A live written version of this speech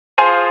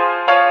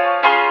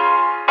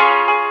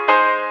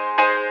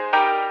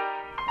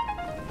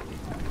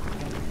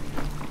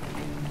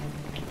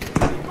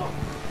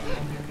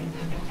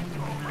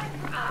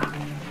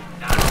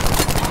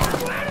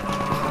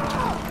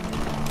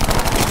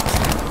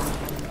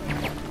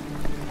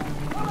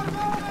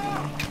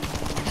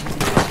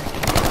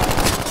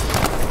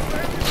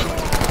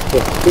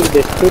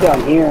There's two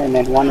down here and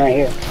then one right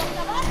here.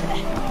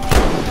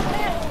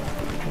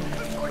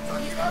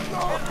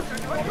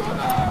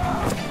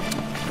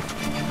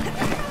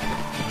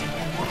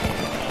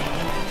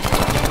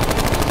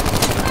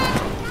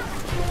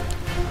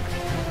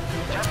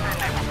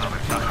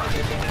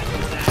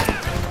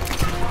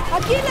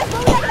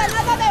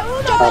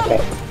 Okay,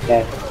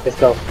 yeah, let's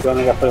go. We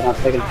only got 41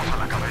 seconds.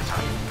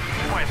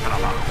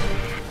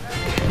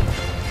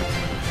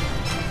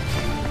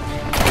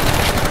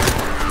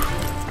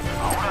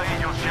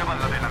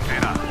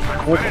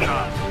 Okay.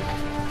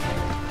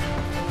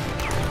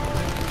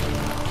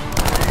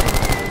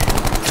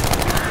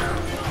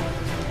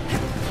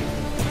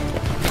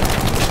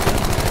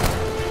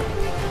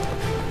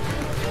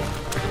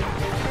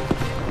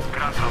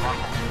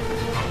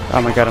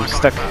 Oh my god, I'm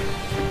stuck.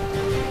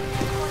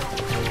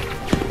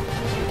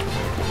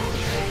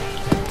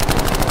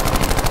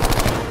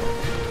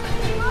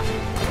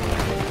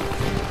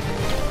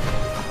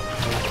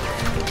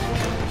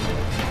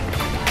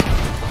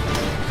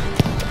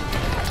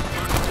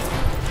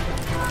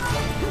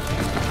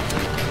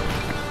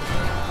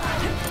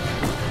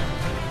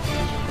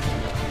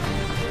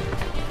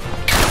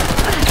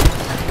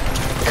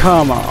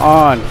 Come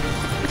on.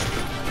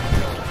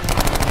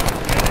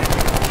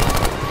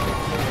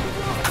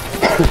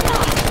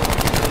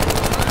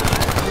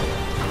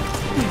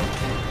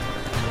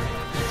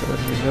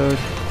 Reload.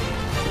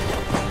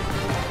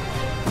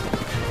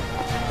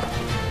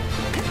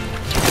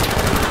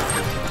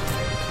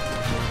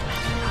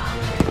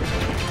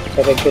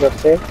 Can I get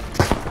upstairs?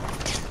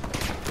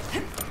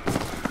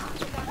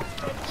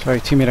 Sorry,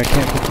 teammate, I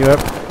can't pick you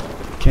up.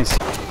 Can't see.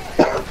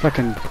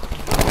 Fucking.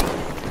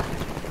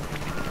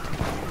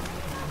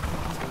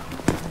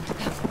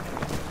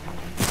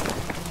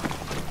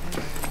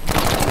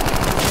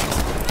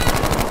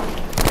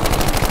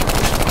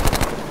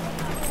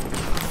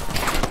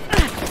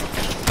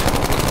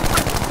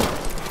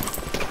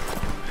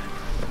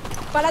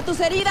 ¡Para tus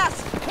heridas!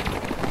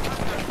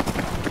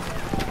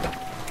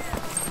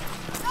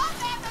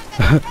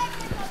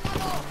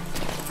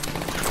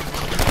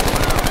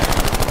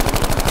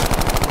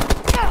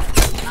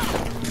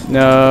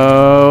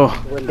 No.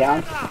 Went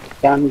down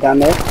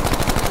there.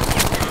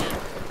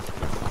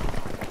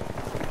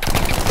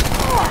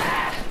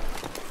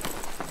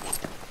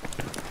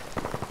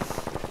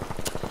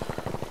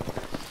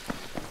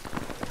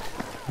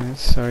 Yeah,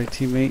 sorry,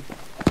 teammate.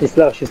 She's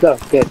low,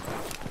 good.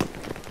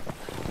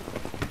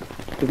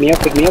 Pick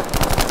me up.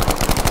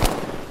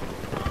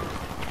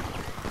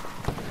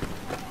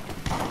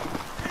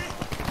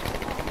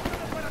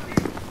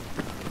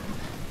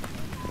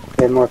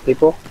 There more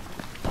people.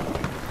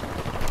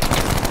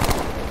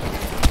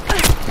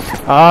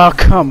 Oh,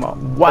 come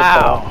on.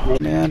 Wow.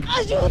 Man.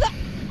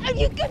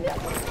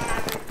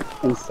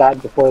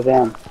 Inside before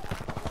them.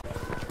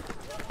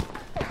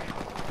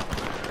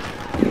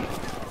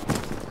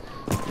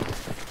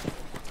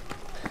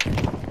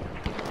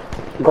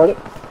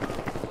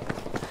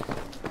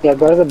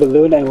 Go to the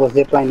balloon and we'll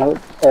zipline out,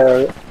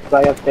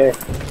 right up there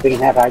so we can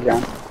have high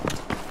ground.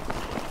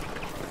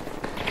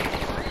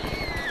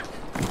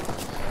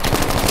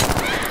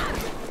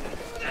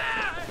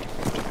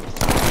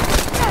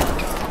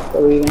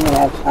 Are we gonna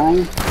have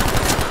time?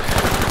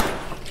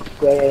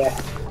 Yeah.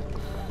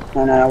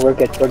 No, we're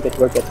good.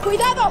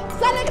 ¡Cuidado!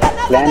 ¡Sale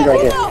granada Land de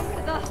right here. humo!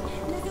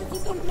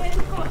 Necesito un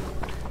médico.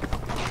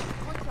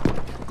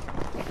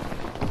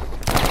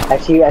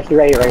 Actually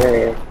right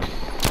here.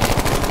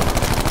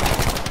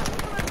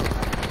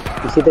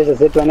 You see there's a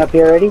zip line up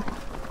here already?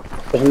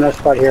 There's another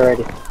spot here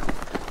already.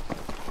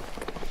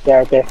 Yeah,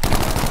 right there.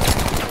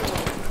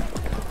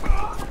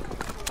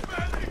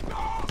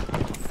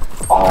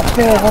 Oh,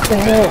 Phil, what the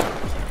hell?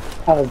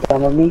 That was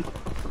dumb of me.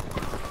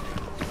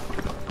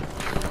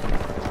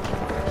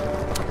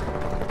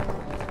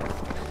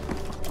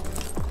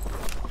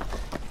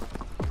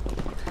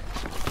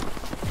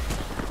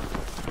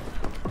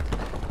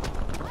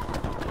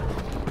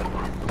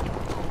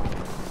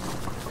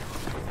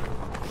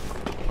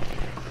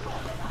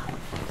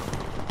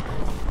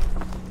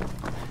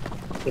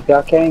 If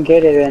y'all can't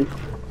get it, then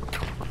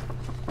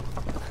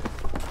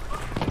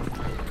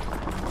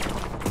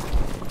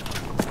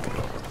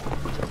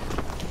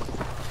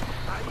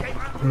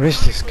Where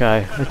is this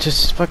guy? I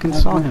just fucking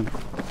saw him.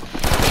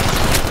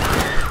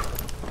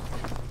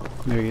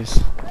 There he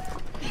is.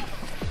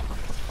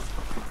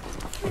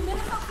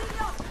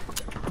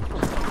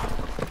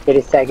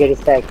 get his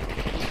tag.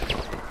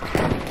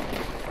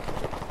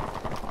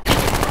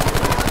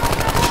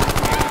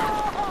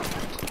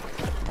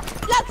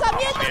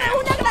 ¡Lanzamiento de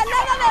una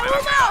granada de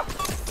humo!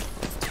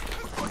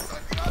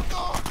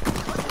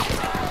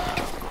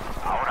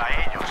 Ahora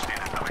ellos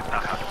tienen la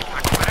ventaja.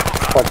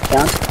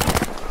 Touchdown.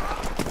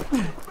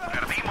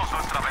 Perdimos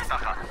nuestra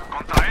ventaja.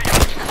 Contra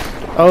ellos.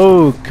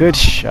 Oh, good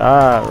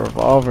shot.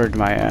 Revolvered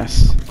my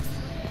ass.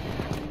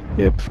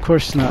 Yep, of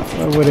course not.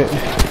 Why would it?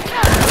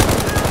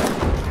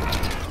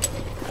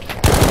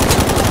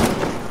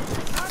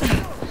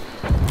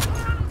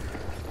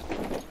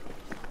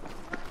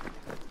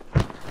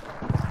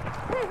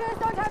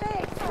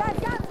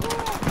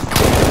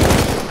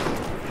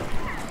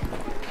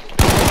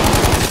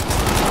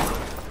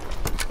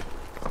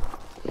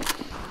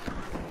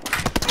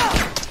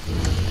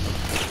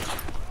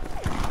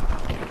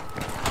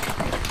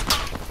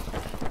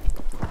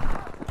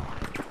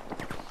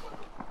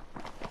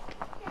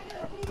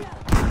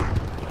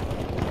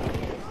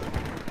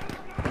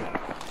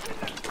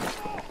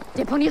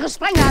 von ihren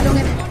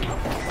Sprengladungen.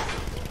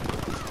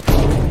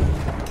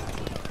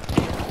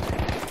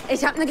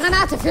 Ich habe eine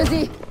Granate für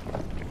Sie.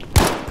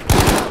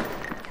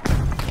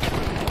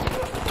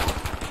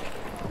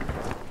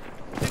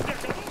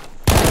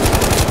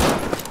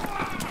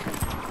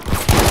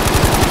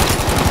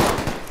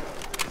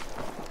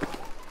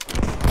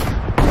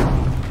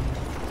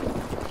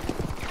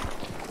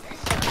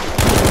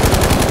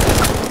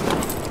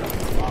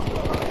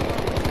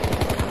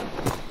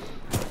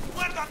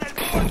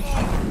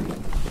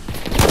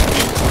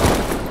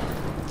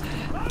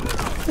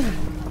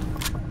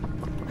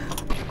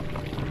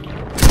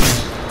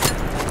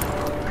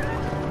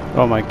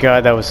 Oh my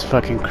god, that was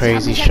fucking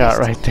crazy shot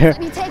right there.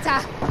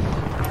 Sanitäter.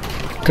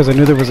 Because I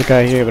knew there was a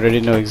guy here, but I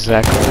didn't know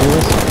exactly who he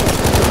was.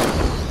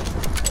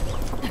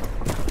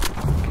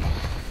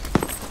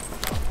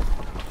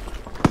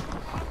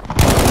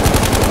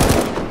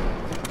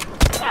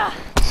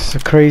 This is a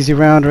crazy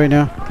round right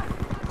now.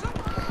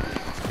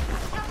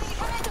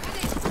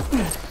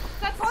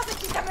 Seid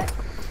vorsichtig damit.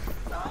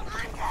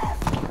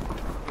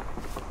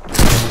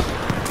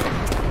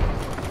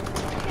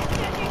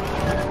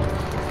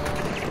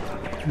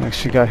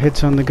 Actually got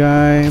hits on the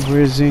guy.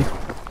 Where is he?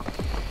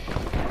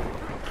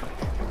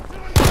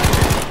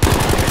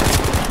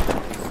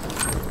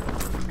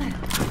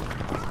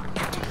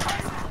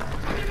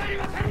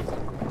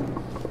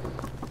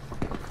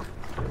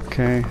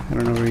 Okay, I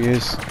don't know where he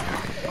is.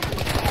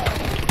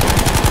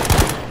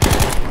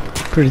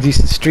 Pretty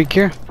decent streak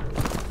here.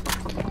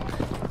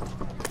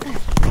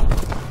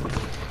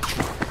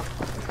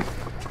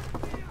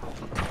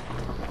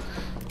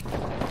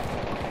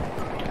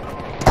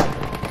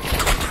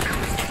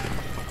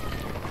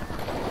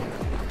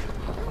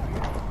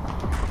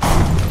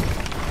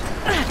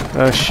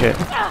 Oh shit.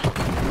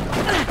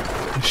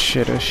 Oh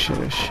shit, oh shit,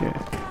 oh shit.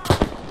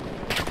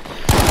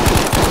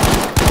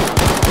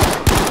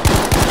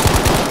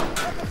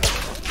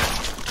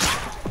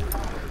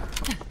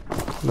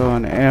 Low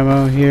on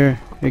ammo here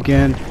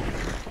again.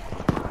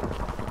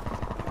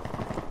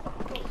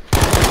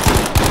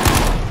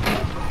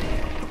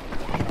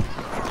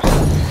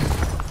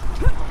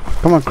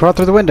 Come on, crawl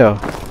through the window.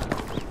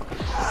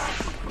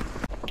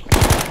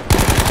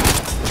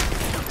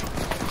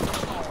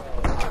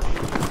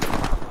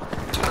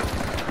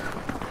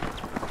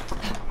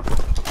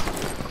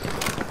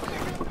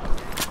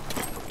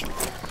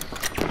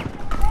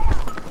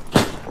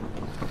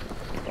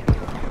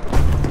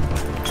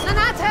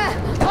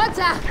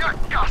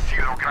 Casi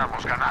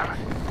logramos ganar.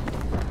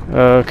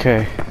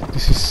 Okay,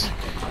 this is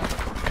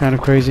kind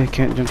of crazy. I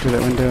can't jump through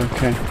that window.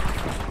 Okay.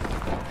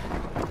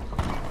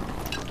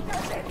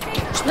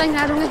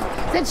 Sprengladungen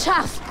sind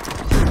scharf.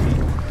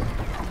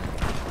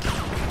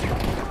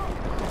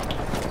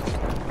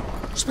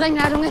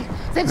 Sprengladungen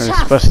sind Let's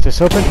scharf. bust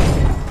this open.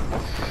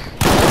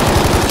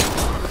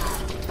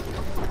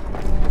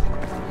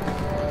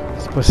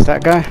 Let's bust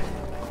that guy.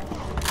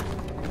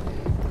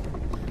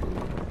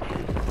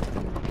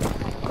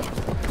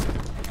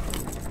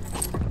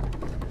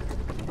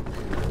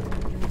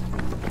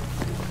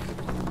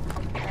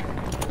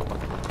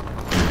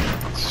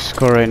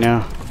 Score right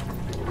now.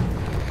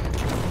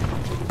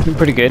 Doing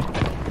pretty good.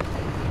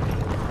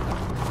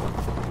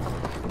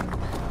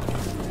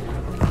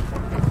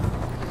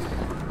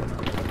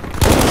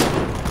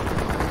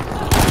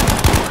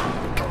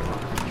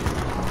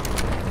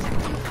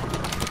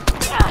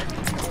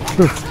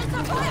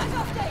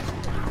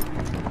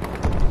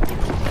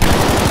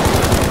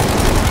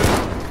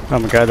 Oh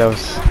my god, that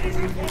was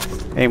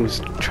aim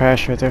was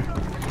trash right there.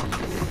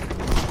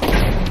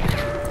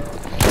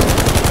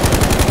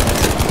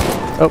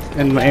 Oh,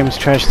 and my aim was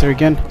trash there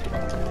again.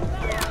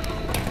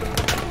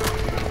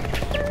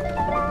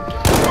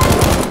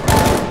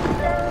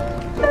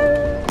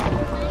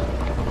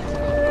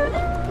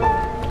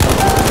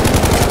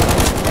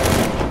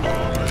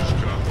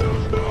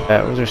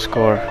 That was our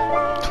score.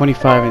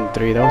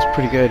 25-3. That was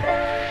pretty good.